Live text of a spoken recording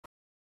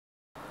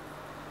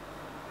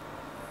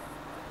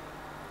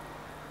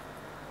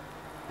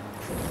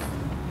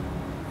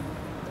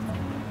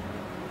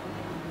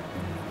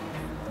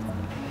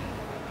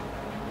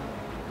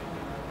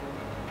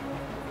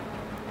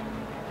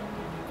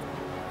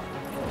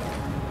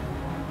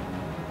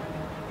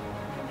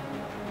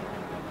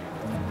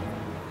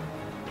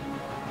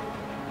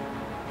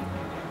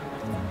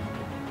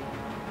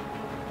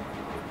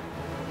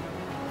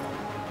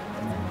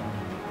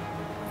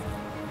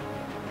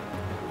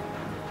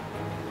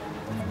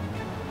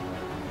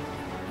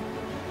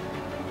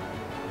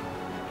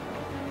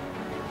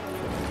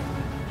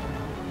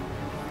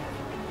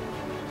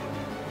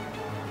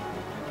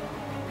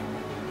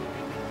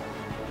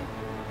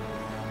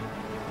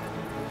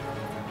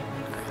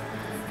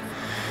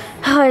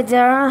Hi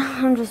there,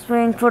 I'm just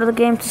waiting for the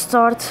game to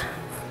start.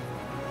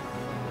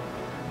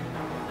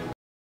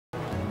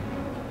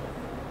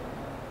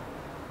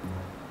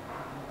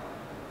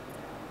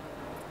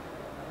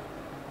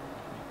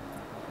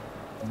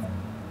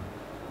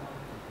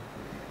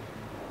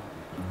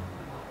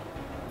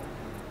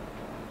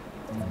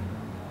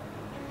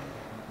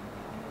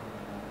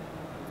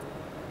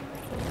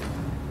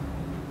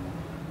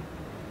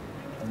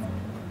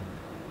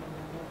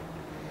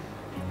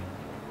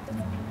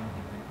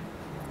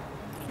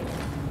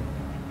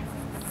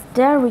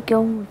 There we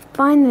go, we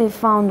finally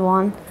found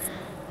one,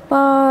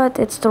 but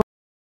it's the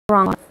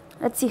wrong one.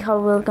 Let's see how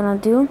we're gonna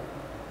do.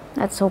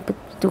 Let's hope it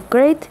do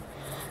great.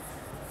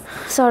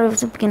 Sorry if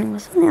the beginning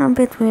was a little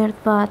bit weird,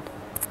 but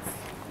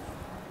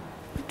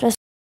just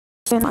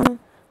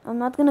I'm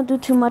not gonna do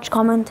too much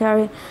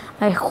commentary.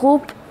 I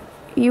hope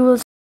you will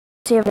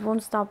see if I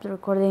won't stop the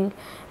recording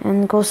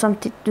and go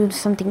do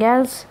something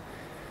else.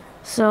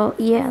 So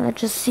yeah,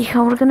 let's just see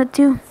how we're gonna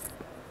do.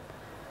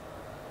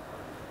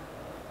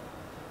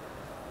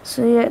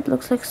 So yeah, it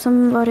looks like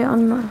somebody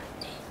on my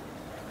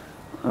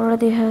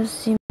already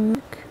has the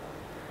mic.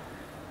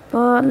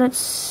 But let's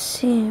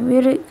see,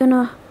 we're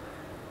gonna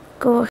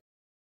go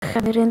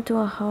ahead into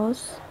a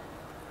house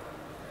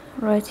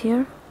right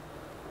here.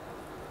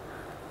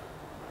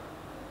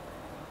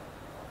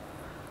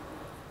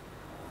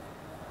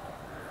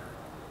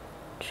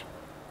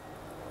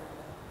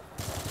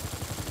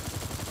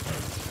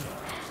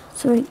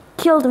 So we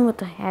killed him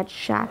with a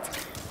headshot.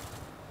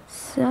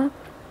 Sup?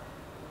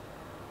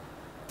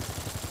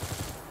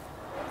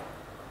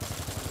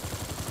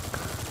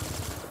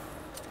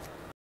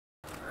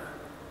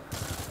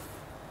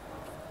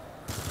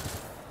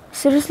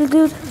 Seriously,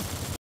 dude?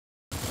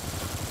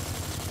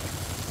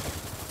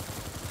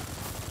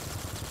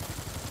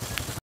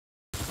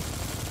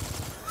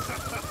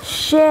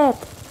 Shit!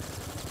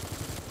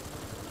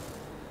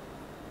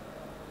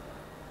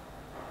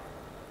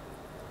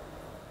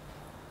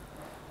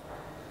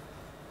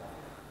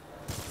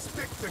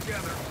 Stick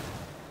together.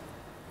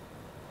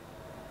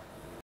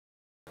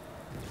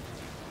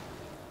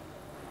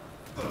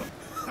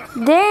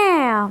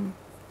 Damn!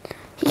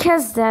 He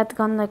has that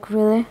gun, like,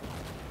 really?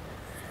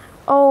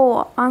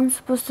 Oh, I'm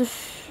supposed to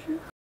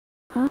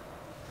huh?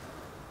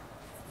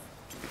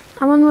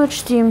 I'm on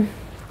which team?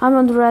 I'm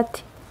on the red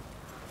team.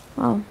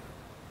 Well,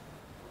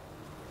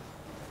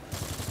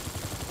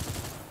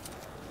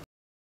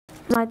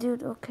 my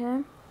dude,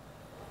 okay.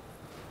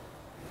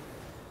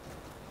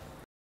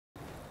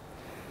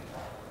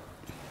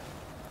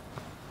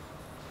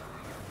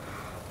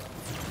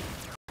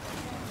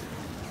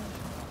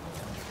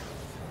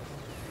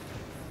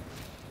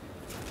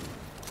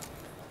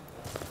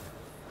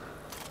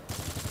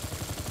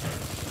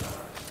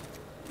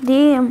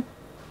 Damn.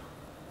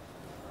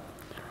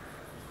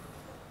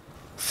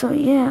 So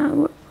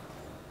yeah,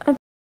 I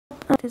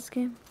like this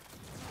game.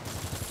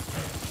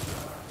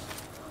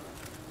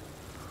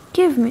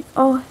 Give me.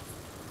 Oh,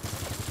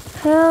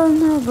 hell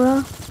no,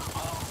 bro.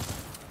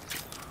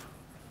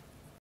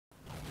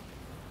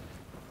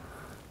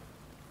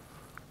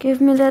 Give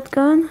me that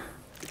gun.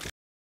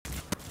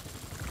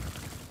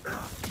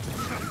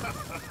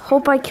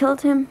 Hope I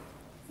killed him.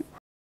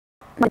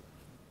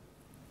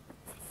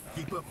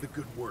 Keep up the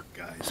good work,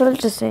 guys. So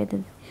let's just say that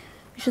we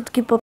should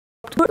keep up.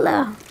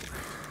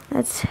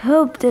 Let's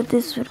hope that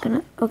this we're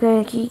gonna.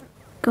 Okay, he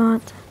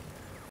got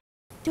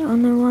the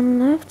only one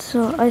left.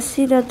 So I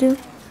see that dude.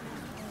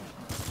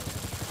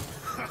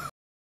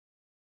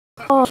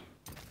 Oh,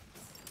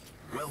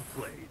 Well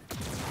played.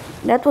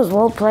 that was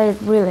well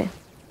played, really.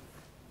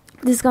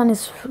 This gun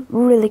is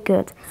really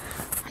good.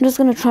 I'm just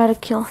gonna try to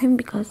kill him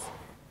because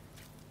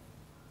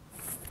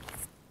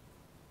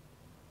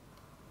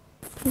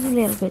he's a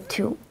little bit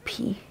too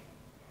OP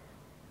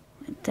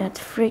with that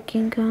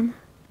freaking gun.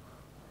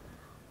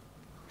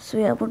 So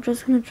yeah, we're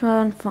just gonna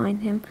try and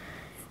find him.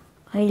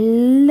 I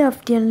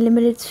love the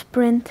unlimited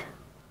sprint.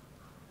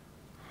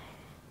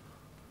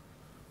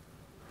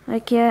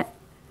 Like, yeah,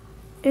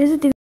 is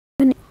it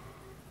even?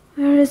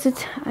 Where is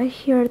it? I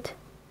hear it.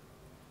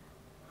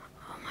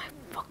 Oh my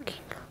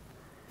fucking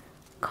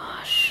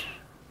gosh.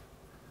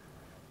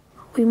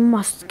 We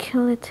must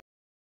kill it.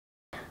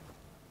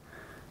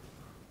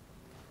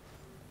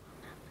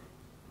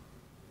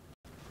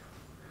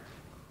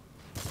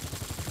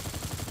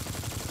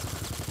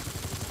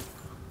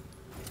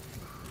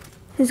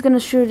 He's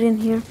gonna shoot in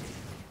here.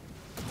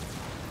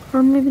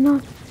 Or maybe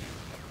not.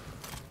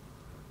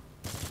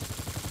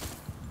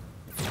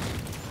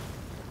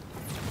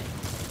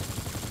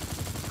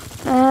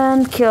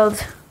 And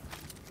killed.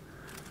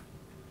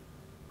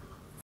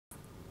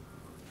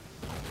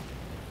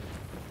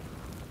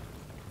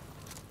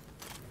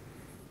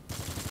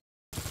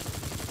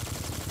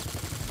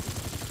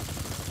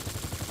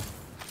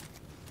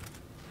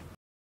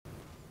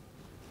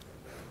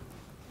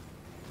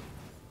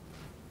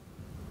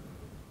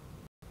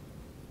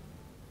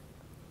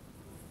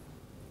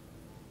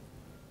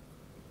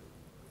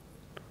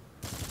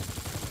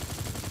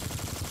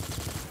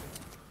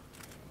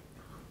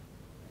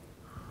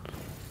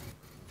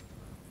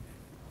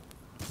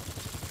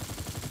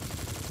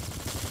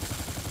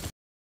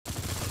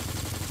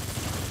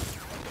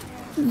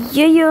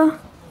 Yeah.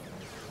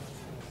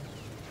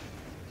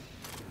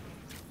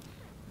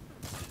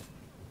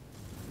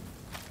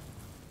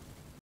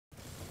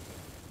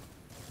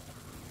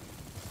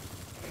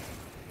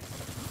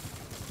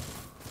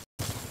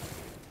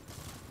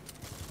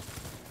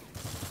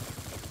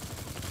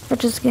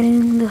 Let's just get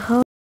in the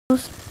house.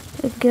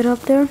 Let's get up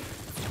there.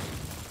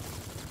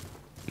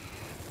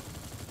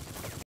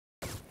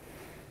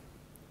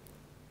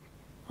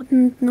 I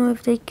don't know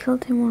if they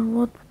killed him or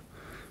what.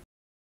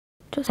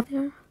 Just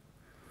there.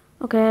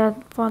 Okay, I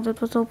thought it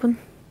was open.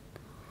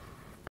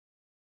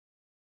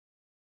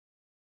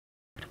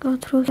 Go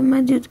through him.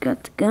 My dude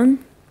got the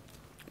gun.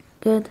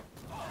 Good.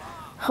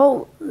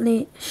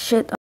 Holy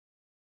shit.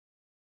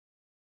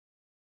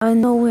 I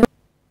know where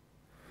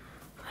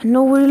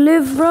you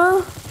live,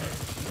 bro.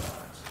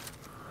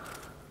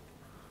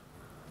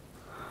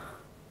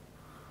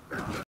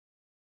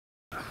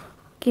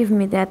 Give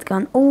me that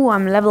gun. Oh,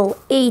 I'm level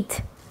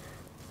 8.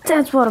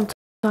 That's what I'm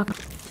talking.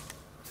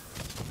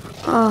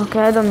 Okay,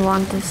 I don't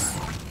want this.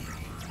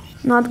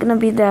 Not gonna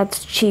be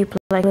that cheap,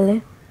 like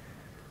really.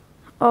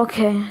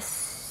 Okay,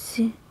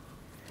 see.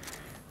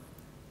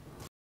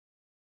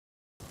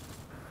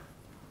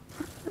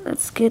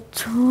 Let's get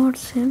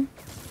towards him.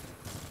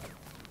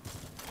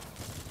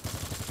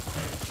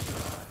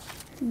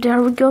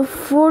 There we go,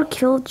 4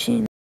 kill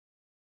chain.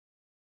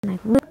 Like,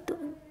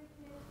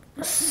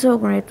 so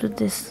great with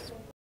this.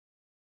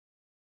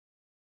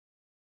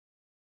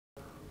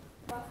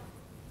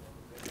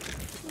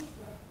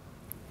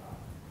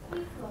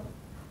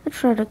 Let's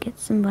try to get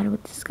somebody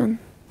with this gun.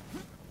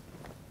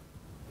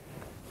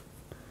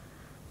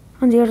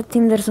 On the other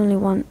team, there's only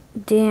one.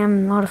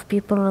 Damn, a lot of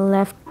people are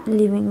left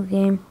leaving the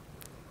game.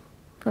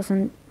 Because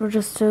we're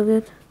just so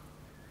good.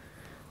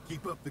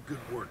 Keep up the good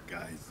work,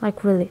 guys.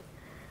 Like, really.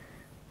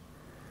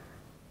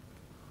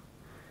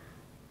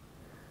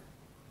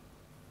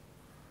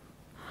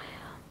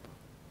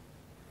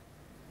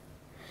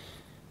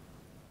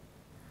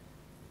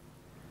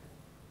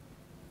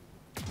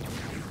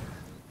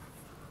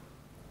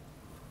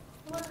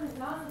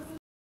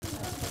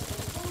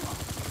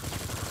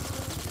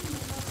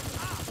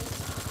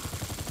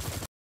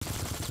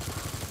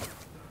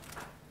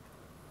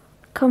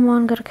 Come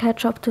on, gotta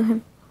catch up to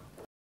him.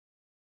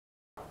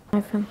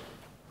 Knife him.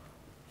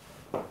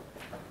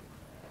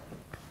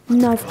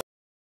 Knife.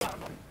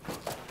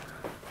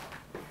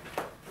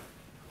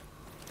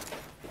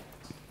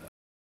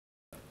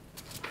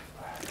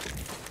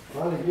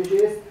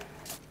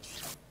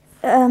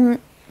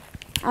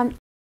 I'm...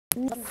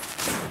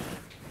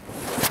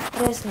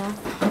 Desna.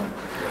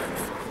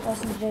 Dat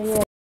is niet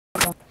reëel.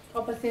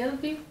 Vad passerade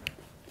du?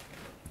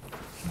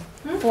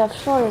 Jag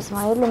förstår det som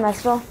jag gjorde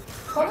mest bra.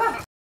 Kolla!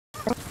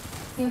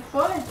 Din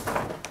försvaring?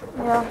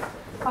 Ja.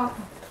 Ja.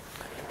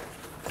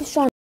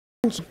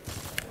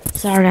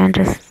 Sorry, I'm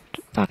just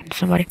talking to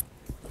somebody.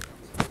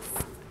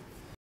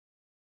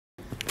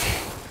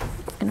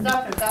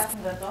 Завтра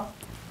гаснет то.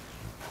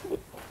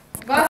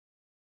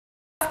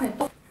 Гаснет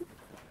то.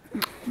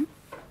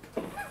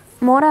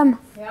 Moram,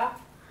 Ja.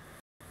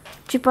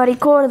 če pa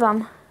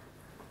rekordam.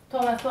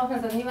 To me sploh ne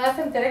zanima. Jaz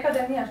sem ti rekla,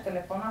 da nimaš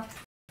telefona.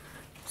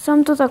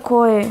 Sam to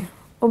takoj,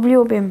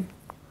 obljubim.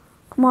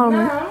 Kmalu, Ne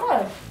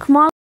moreš.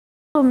 kmalu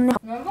ne.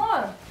 Ne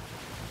moreš.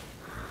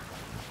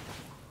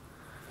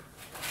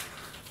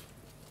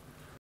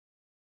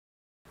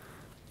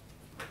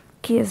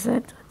 Kje je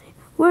zdaj?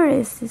 Where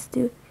is this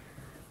dude?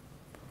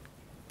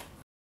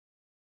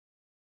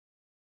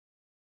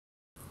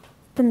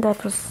 And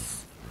that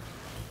was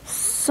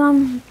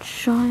some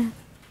giant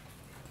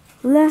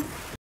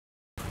left.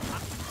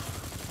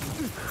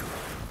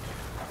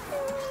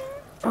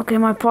 Okay,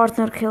 my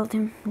partner killed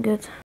him.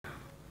 Good.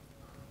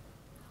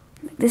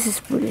 This is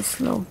pretty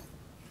slow.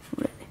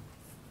 Really.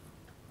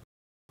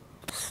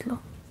 Slow.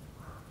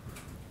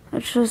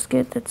 Let's just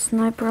get that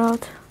sniper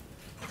out.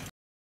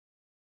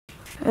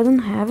 I don't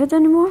have it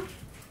anymore?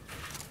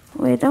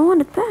 Wait, I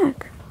want it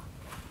back.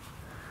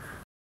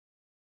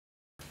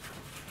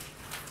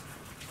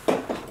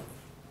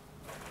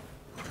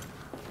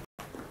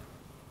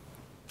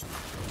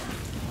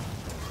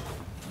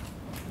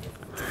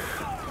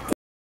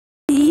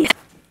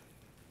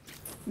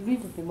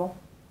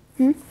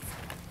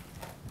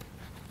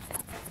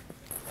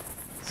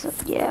 So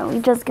yeah, we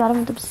just got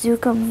him the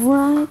bazooka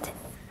right.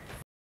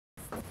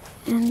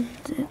 And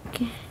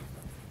okay.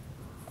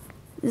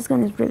 This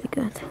gun is really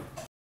good.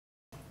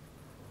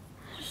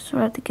 Just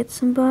try to get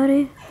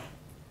somebody.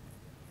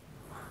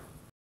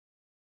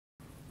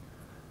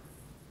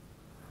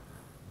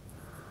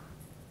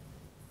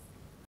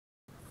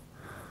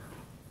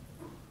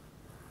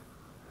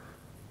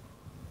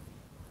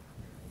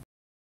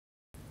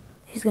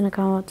 He's gonna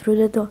come out through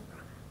the door.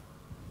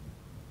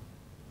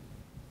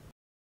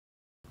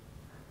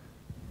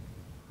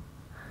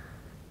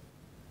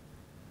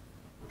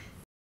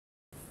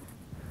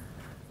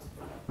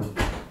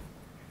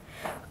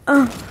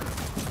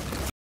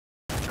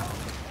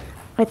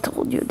 I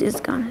told you this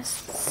gun is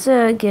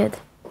so good.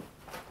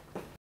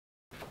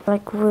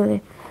 Like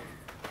really.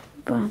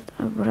 But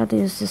I'd rather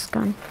use this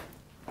gun.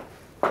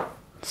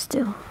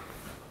 Still.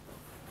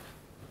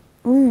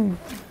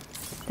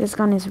 This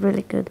gun is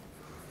really good.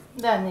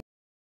 Da, ne.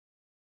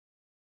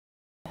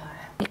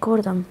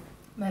 Ricordam.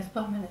 Mai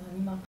spamele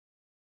anima.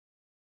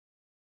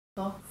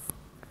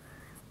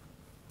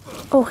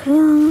 Oh,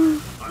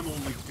 hell. I'm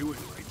only doing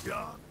my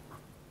job.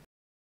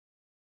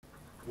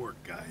 Work,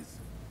 guys.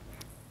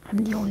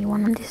 I'm the only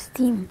one on this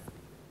team.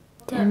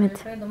 Damn it.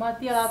 Domar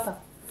tia la ta.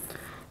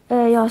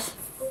 Yes.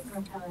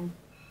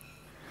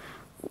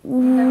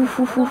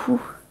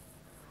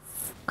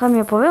 Kaj mi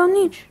je povedal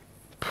nič?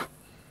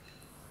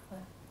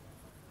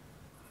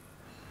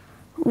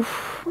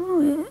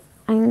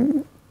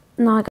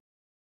 No,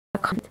 I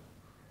can't.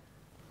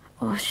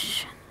 Oh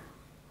shit.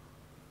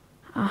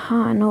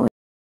 Aha, I know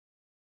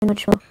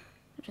which one.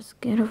 Just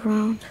get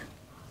around.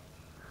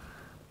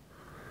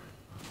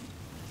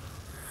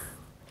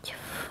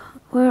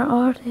 Where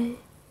are they?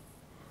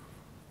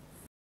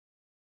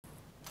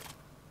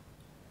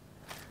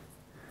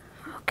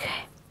 Okay.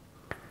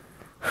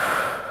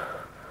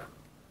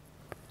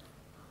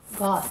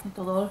 Glasni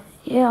to dol.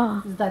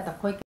 Ja, Zdaj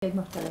takoj, keď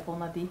imaš telefon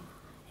na ti.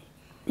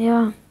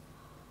 ja.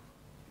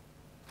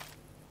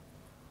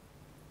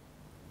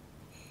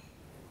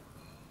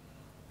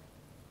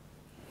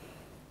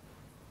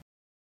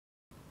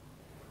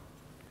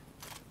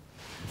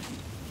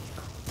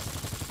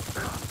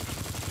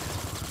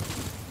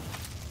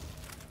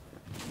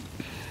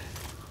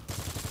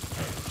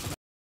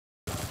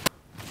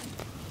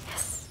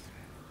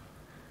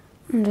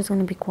 I'm just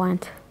gonna be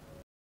quiet.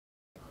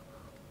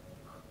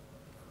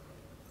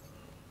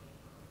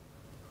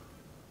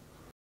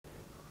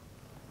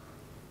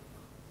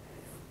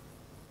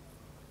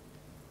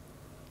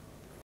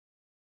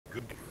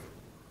 Good.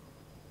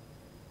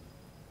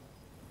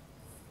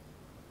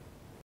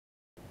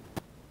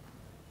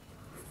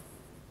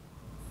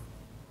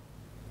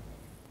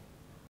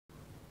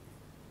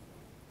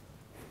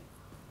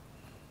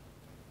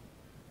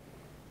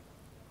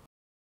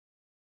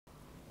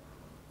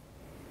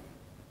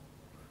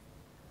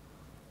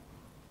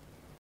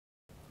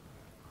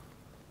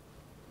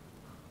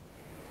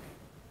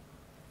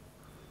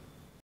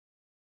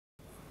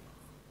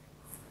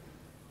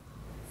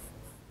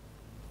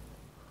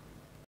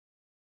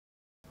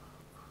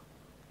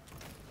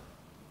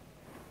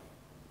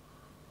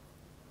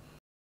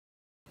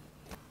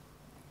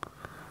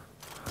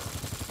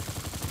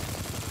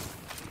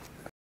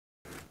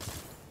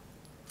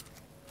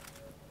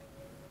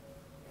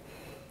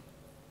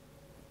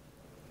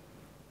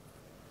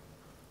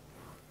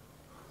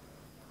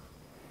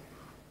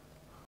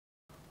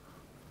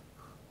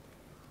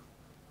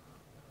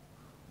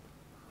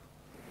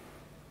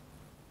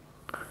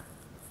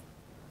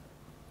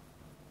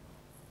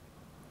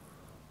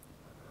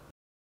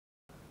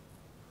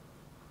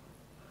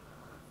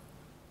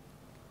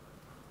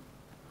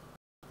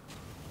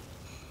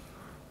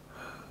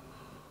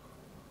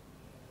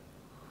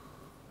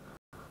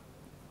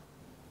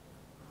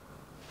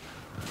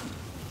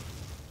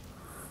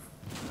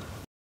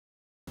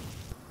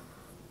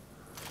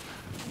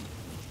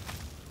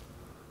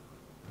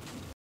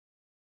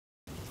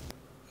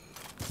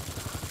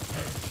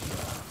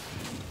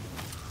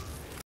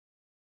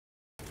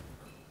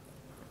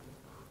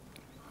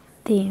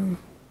 Damn.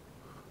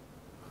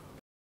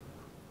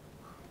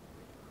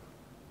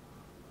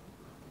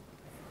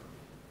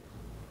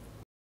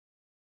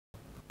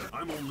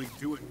 I'm only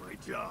doing my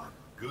job.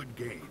 Good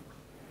game.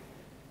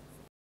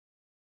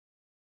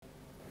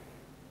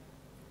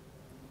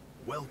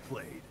 Well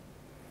played.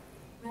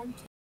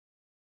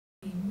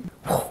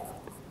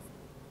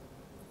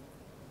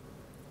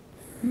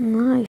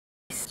 Nice.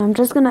 I'm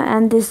just gonna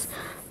end this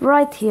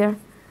right here.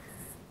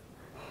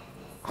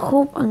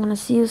 Hope I'm gonna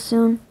see you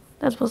soon.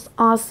 That was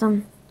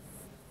awesome.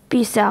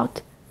 Peace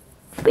out.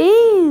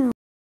 Bam!